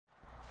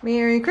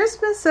Merry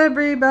Christmas,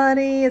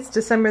 everybody. It's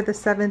December the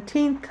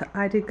 17th.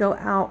 I did go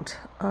out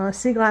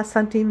sea glass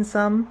hunting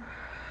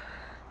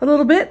a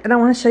little bit, and I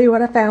want to show you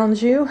what I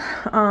found you.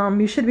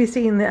 You should be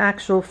seeing the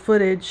actual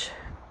footage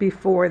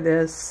before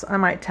this. I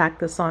might tack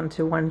this on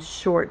to one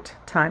short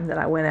time that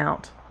I went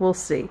out. We'll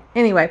see.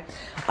 Anyway,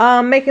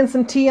 making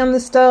some tea on the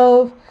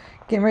stove,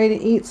 getting ready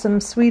to eat some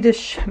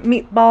Swedish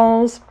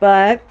meatballs,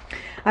 but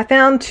I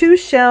found two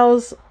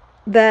shells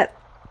that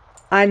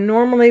I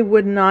normally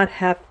would not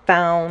have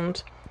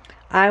found.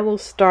 I will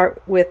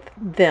start with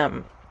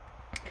them.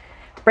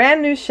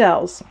 Brand new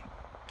shells.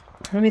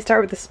 Let me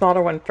start with the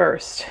smaller one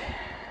first.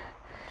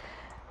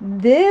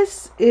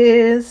 This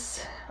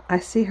is, I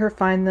see her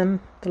find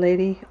them, the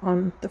lady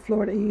on the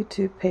Florida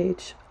YouTube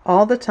page,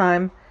 all the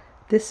time.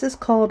 This is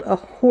called a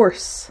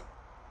horse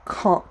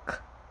conch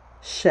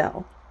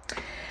shell.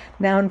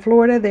 Now in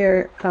Florida,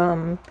 they're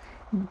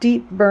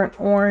deep burnt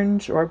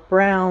orange or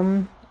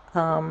brown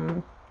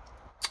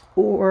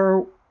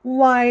or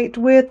white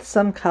with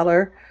some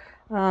color.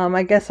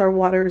 I guess our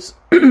waters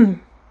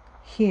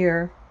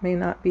here may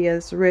not be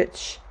as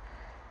rich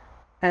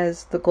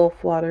as the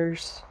Gulf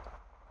waters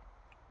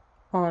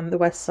on the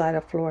west side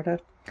of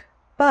Florida,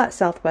 but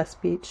Southwest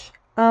Beach.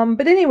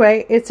 But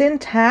anyway, it's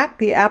intact.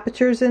 The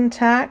aperture's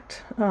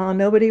intact.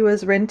 Nobody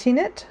was renting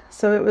it,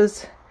 so it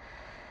was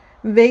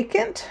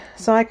vacant,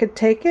 so I could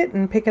take it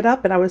and pick it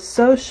up, and I was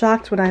so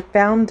shocked when I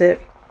found it.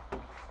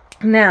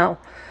 Now,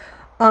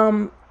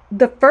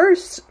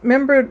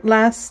 remember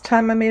last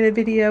time I made a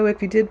video,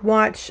 if you did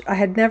watch, I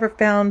had never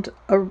found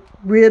a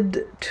ribbed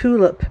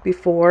tulip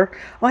before.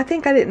 Well, I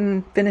think I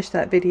didn't finish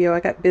that video. I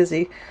got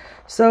busy.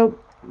 So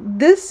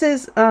this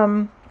is,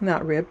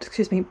 not ribbed,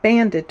 excuse me,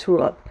 banded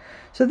tulip.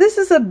 So this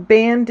is a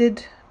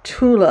banded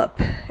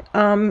tulip.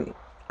 I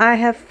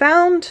have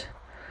found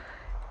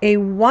a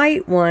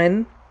white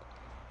one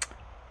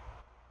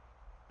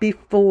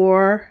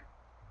before,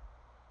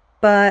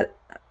 but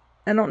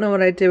I don't know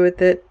what I did with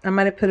it. I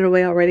might have put it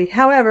away already.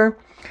 However,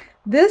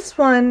 this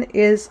one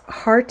is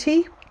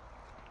hearty.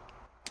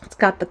 It's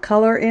got the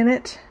color in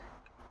it,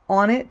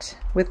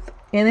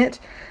 within it.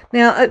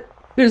 Now,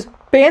 there's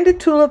banded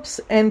tulips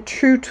and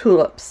true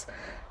tulips.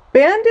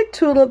 Banded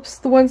tulips,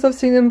 the ones I've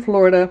seen in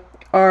Florida,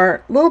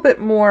 are a little bit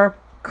more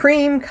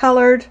cream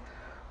colored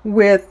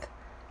with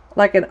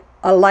like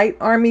a light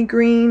army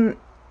green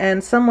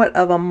and somewhat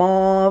of a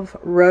mauve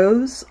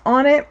rose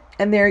on it.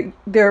 And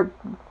they're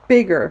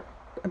bigger,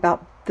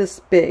 about this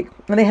big,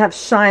 and they have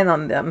shine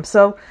on them.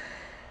 So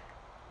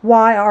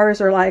why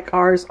ours are like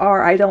ours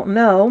are, I don't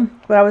know,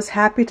 but I was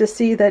happy to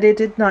see that it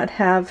did not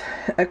have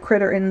a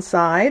critter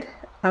inside.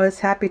 I was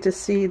happy to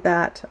see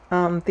that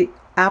the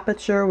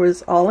aperture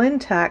was all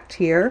intact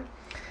here,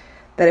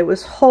 that it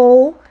was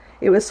whole,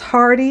 it was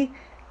hardy,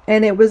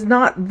 and it was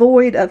not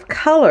void of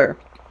color.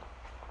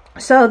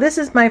 So this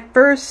is my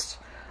first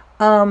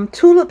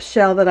tulip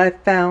shell that I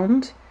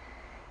found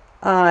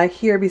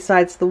here,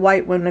 besides the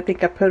white one I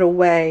think I put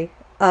away,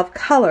 of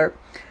color.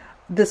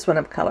 This one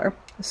of color.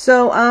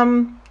 So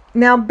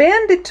now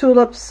banded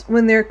tulips,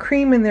 when they're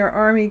cream and they're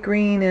army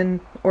green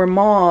or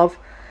mauve,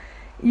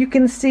 you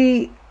can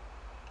see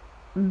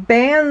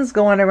bands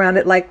going around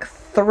it like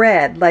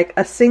thread, like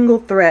a single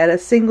thread, a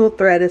single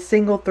thread, a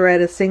single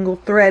thread, a single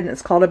thread, and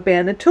it's called a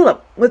banded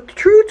tulip. With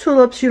true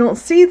tulips, you don't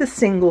see the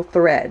single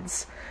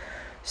threads.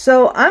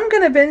 So I'm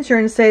going to venture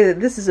and say that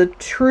this is a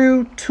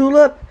true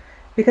tulip,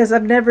 because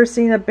I've never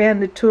seen a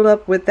banded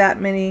tulip with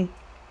that many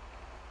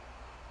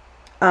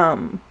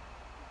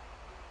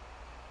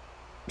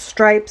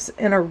stripes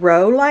in a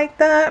row like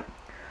that.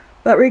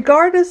 But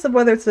regardless of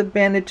whether it's a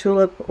banded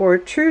tulip or a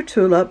true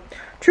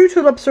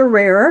tulips are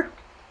rarer.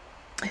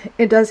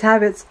 It does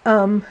have its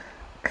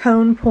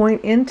cone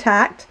point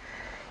intact.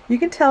 You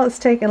can tell it's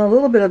taken a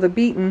little bit of a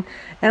beating,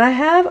 and I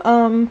have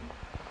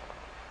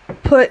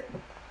put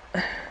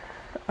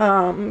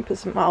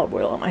some olive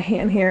oil on my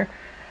hand here.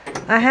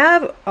 I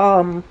have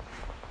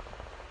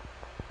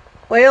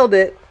oiled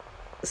it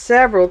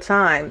several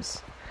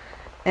times,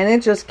 and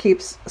it just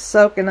keeps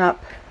soaking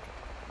up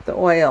the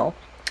oil.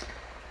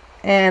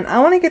 And I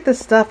want to get this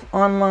stuff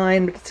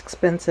online, but it's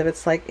expensive.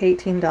 It's like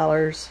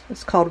 $18.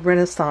 It's called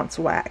Renaissance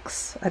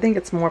wax. I think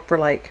it's more for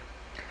like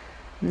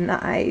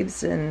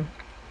knives and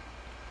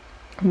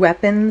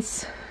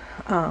weapons,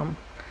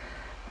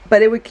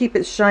 but it would keep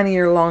it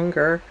shinier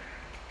longer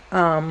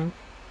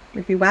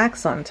if you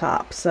wax on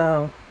top.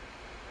 So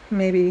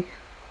maybe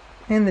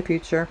in the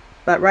future,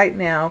 but right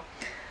now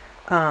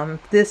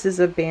this is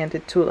a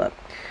banded tulip.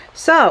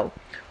 So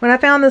when I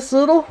found this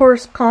little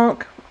horse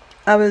conch,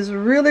 I was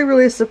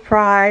really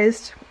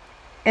surprised.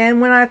 And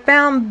when I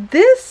found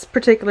this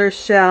particular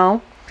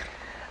shell,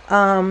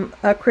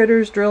 a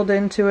critter's drilled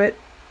into it,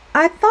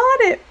 I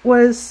thought it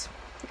was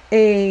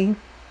a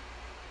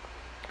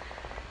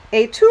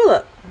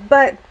tulip,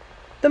 but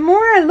the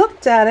more I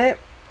looked at it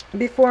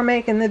before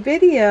making the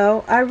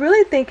video, I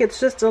really think it's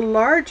just a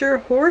larger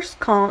horse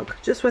conch,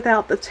 just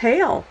without the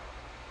tail,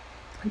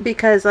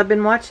 because I've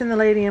been watching the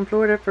lady in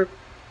Florida for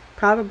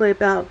probably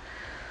about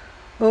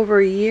over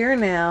a year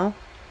now,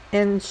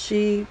 and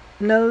she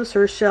knows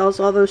her shells,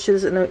 although she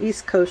doesn't know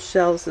East Coast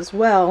shells as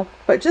well.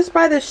 But just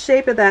by the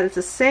shape of that, it's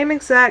the same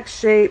exact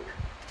shape.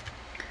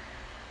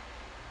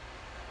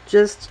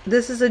 Just,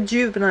 this is a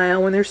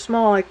juvenile. When they're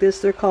small like this,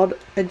 they're called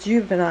a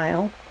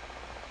juvenile.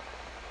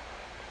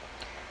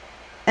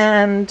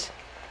 And,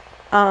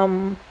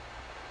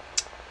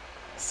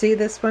 see,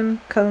 this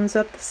one cones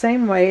up the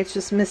same way. It's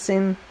just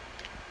missing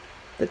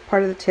the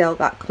part of the tail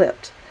got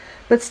clipped.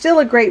 But still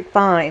a great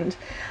find.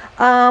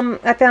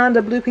 I found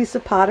a blue piece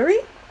of pottery.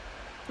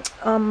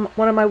 One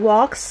of my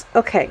walks.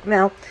 Okay,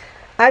 now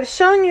I've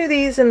shown you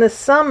these in the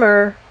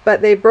summer,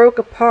 but they broke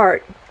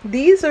apart.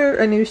 These are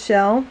a new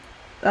shell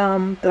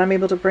that I'm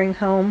able to bring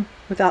home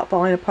without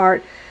falling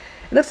apart.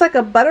 It looks like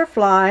a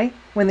butterfly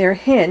when they're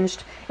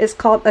hinged. It's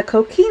called a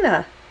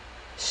coquina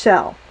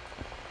shell.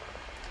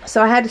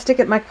 So I had to stick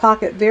it in my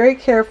pocket very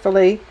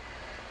carefully,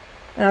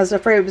 and I was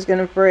afraid it was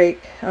going to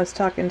break. I was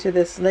talking to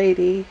this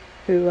lady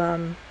who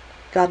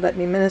God let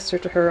me minister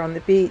to her on the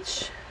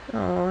beach.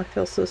 Oh, I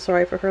feel so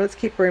sorry for her. Let's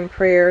keep her in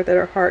prayer that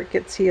her heart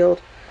gets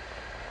healed.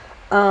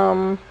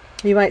 You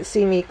might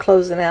see me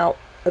closing out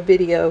a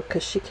video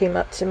because she came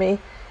up to me.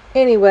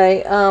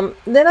 Anyway,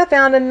 then I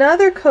found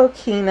another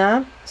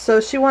coquina.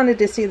 So she wanted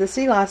to see the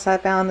sea loss I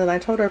found, and I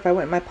told her if I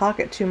went in my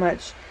pocket too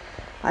much,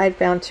 I had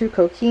found two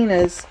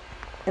coquinas,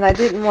 and I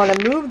didn't want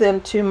to move them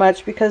too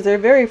much because they're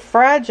very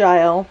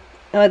fragile,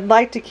 and I'd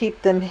like to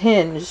keep them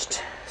hinged.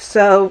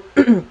 So,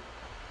 isn't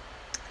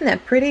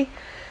that pretty?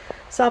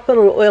 So I'll put a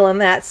little oil on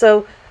that.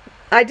 So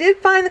I did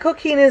find the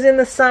coquinas in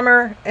the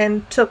summer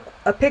and took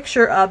a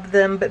picture of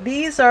them, but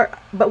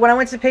when I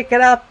went to pick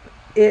it up,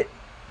 it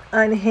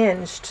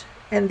unhinged.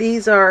 And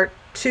these are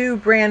two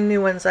brand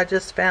new ones I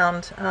just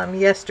found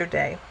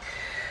yesterday.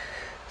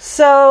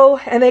 So,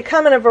 and they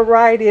come in a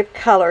variety of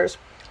colors.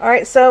 All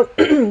right, so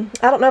I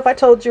don't know if I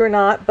told you or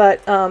not,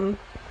 but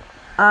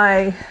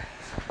I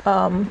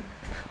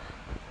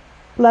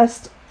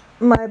blessed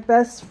my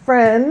best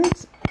friend.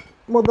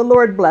 Well, the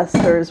Lord blessed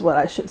her is what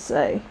I should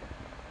say.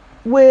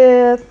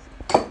 With,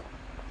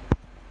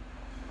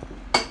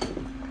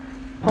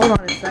 hold on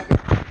a second.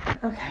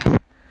 Okay.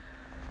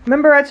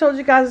 Remember I told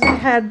you guys we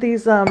had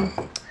these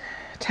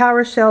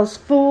tower shells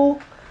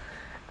full,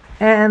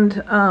 and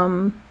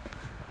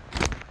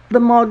the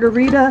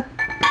margarita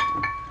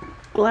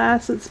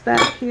glass that's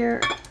back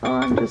here. Oh,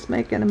 I'm just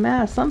making a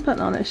mess. I'm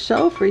putting on a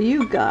show for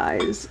you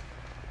guys.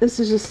 This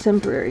is just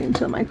temporary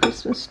until my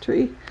Christmas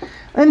tree.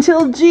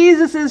 Until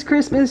Jesus'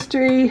 Christmas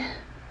tree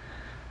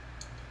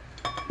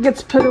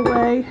gets put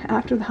away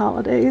after the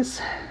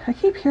holidays. I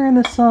keep hearing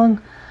this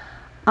song,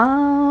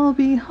 I'll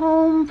be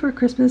home for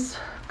Christmas.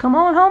 Come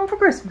on home for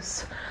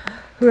Christmas.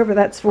 Whoever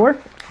that's for.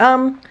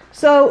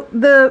 So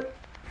the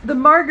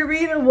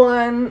margarita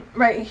one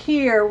right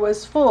here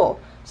was full.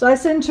 So I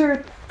sent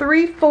her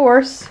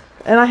 3/4,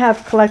 and I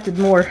have collected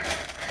more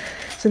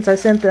since I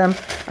sent them.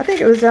 I think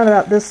it was down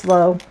about this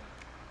low.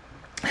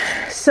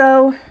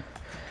 So,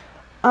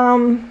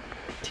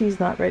 tea's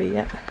not ready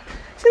yet.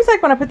 Seems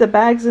like when I put the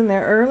bags in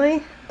there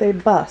early, they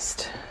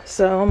bust.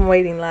 So I'm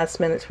waiting last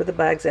minute for the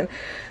bags in.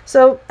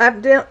 So I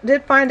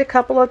did find a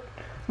couple of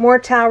more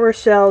tower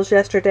shells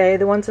yesterday.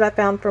 The ones that I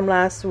found from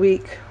last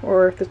week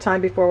or the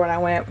time before when I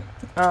went.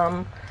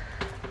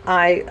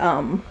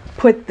 I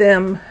put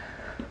them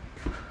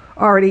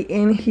already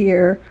in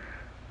here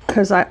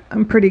because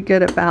I'm pretty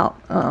good about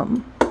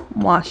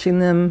washing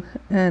them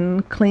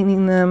and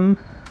cleaning them.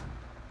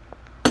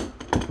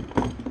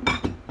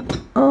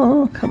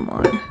 Oh, come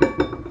on.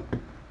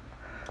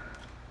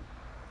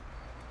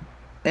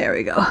 There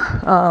we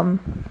go.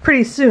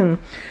 Pretty soon.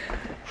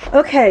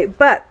 Okay,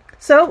 but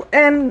so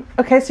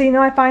you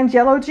know I find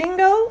yellow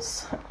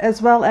jingles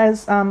as well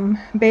as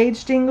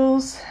beige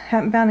jingles.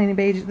 Haven't found any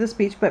beige at this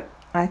beach, but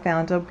I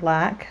found a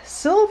black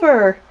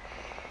silver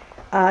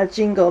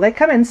jingle. They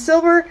come in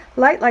silver,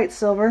 light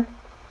silver,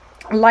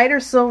 lighter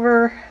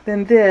silver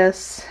than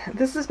this.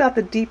 This is about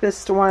the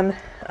deepest one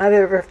I've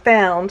ever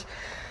found.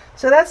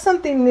 So that's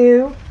something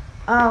new.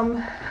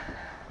 Trying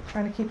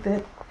to keep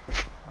the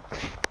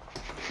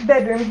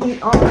bedroom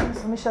heat on. So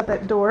let me shut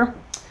that door.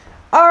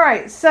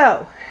 Alright,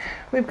 so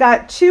we've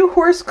got two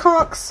horse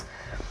conchs,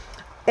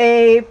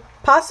 a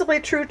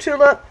possibly true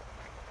tulip,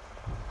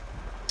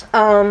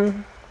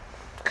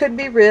 could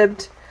be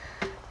ribbed,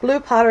 blue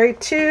pottery,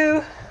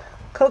 two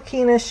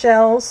coquina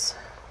shells,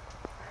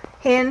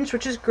 hinge,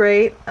 which is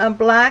great, a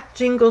black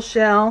jingle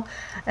shell,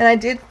 and I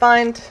did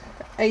find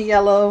a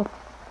yellow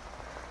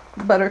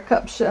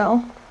buttercup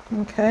shell.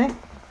 Okay,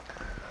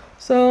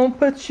 so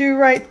put you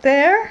right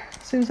there.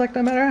 Seems like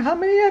no matter how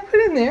many I put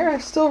in there,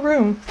 there's still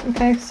room.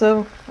 Okay,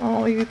 so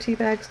all you tea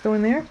bags go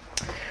in there.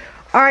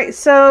 Alright,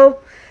 so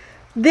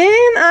then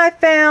I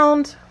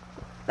found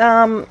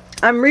I'm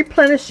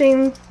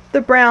replenishing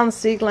the brown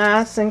sea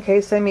glass in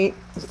case I meet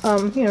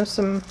you know,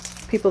 some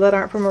people that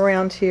aren't from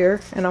around here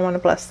and I want to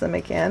bless them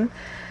again.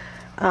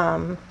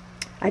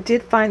 I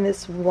did find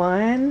this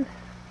one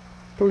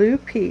blue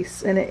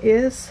piece, and it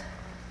is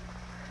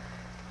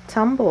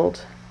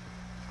tumbled,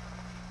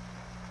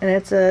 and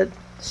it's a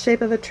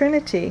shape of a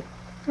trinity.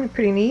 Isn't it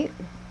pretty neat?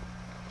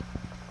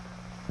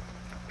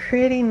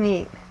 pretty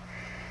neat.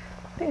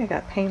 I think I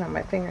got paint on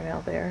my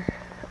fingernail there.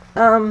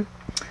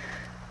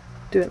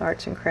 Doing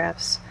arts and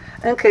crafts.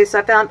 Okay, so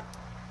I found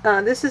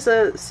this is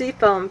a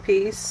seafoam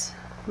piece,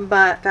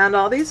 but found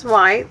all these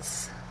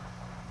whites,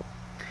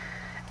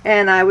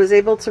 and I was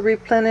able to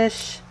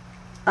replenish.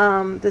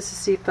 This is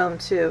seafoam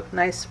too,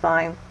 nice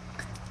fine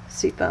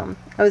seafoam.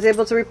 I was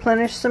able to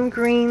replenish some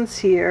greens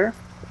here.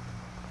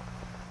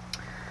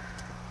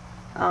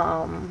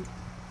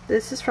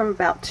 This is from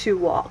about 2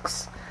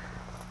 walks.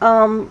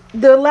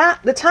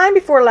 The time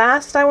before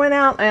last I went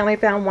out, I only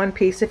found one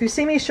piece. If you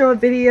see me show a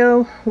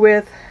video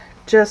with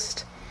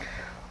just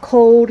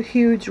cold,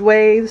 huge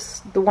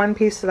waves, the one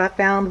piece that I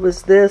found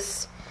was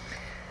this.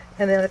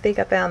 And then I think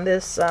I found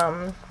this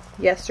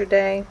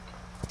yesterday.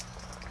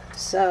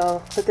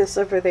 So put this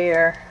over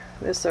there,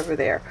 this over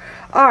there.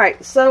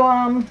 Alright, so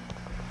hold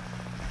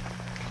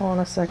on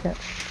a second.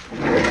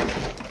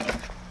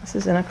 This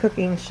isn't a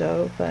cooking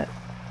show, but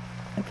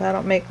if I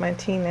don't make my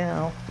tea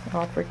now,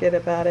 I'll forget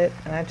about it.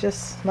 And I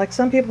just, like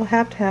some people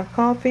have to have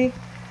coffee,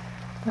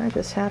 I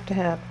just have to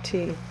have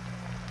tea.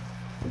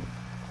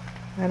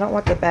 I don't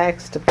want the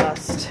bags to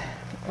bust.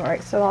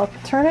 Alright, so I'll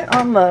turn it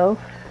on low,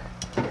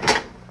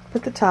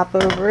 put the top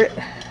over it,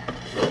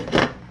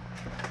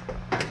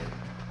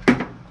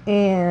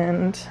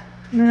 and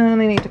no, I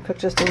need to cook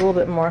just a little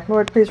bit more.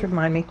 Lord, please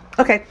remind me.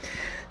 Okay,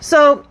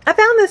 so I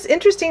found this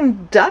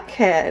interesting duck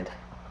head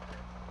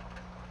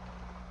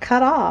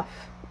cut off.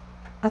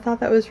 I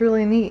thought that was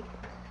really neat.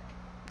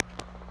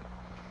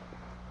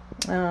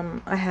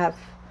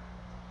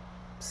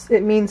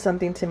 It means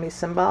something to me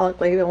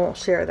symbolically. I won't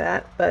share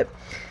that,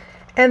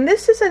 and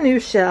this is a new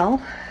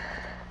shell.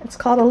 It's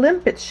called a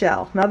limpet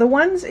shell. Now the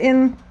ones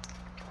in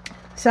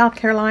South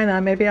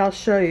Carolina, maybe I'll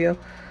show you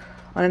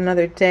on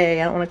another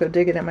day. I don't want to go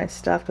digging in my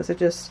stuff because I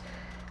just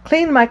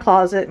cleaned my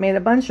closet, made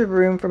a bunch of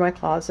room for my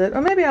closet.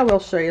 Or maybe I will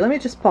show you. Let me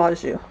just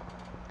pause you.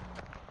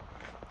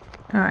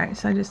 Alright,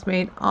 so I just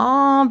made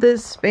all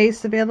this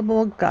space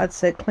available. God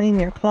said clean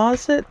your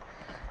closet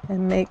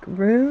and make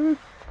room.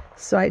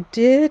 So I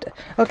did.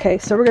 Okay,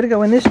 so we're going to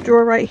go in this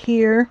drawer right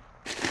here.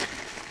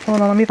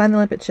 Hold on, let me find the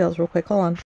limpet shells real quick. Hold on.